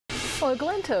Well, a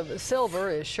glint of silver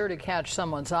is sure to catch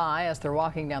someone's eye as they're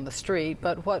walking down the street,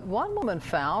 but what one woman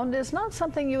found is not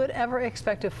something you would ever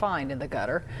expect to find in the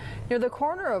gutter. Near the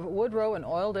corner of Woodrow and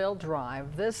Oildale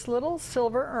Drive, this little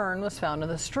silver urn was found in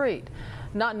the street.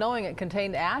 Not knowing it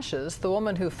contained ashes, the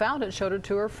woman who found it showed it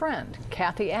to her friend,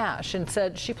 Kathy Ash, and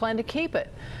said she planned to keep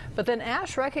it. But then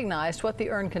Ash recognized what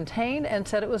the urn contained and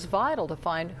said it was vital to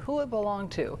find who it belonged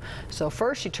to. So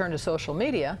first she turned to social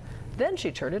media, then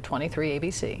she turned to 23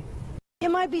 ABC. It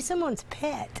might be someone's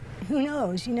pet. Who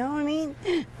knows? You know what I mean?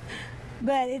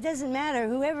 But it doesn't matter.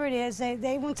 Whoever it is,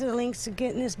 they went to the lengths of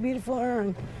getting this beautiful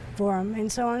urn for them.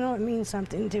 And so I know it means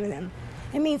something to them.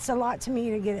 It means a lot to me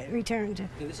to get it returned.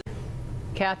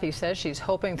 Kathy says she's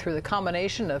hoping through the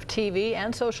combination of TV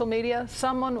and social media,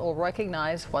 someone will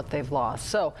recognize what they've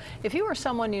lost. So if you or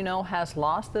someone you know has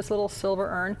lost this little silver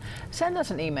urn, send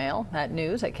us an email at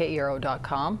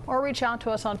news@KERO.com or reach out to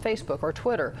us on Facebook or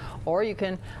Twitter. Or you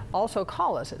can also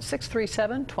call us at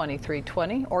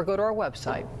 637-2320 or go to our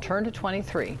website,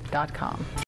 turnto23.com.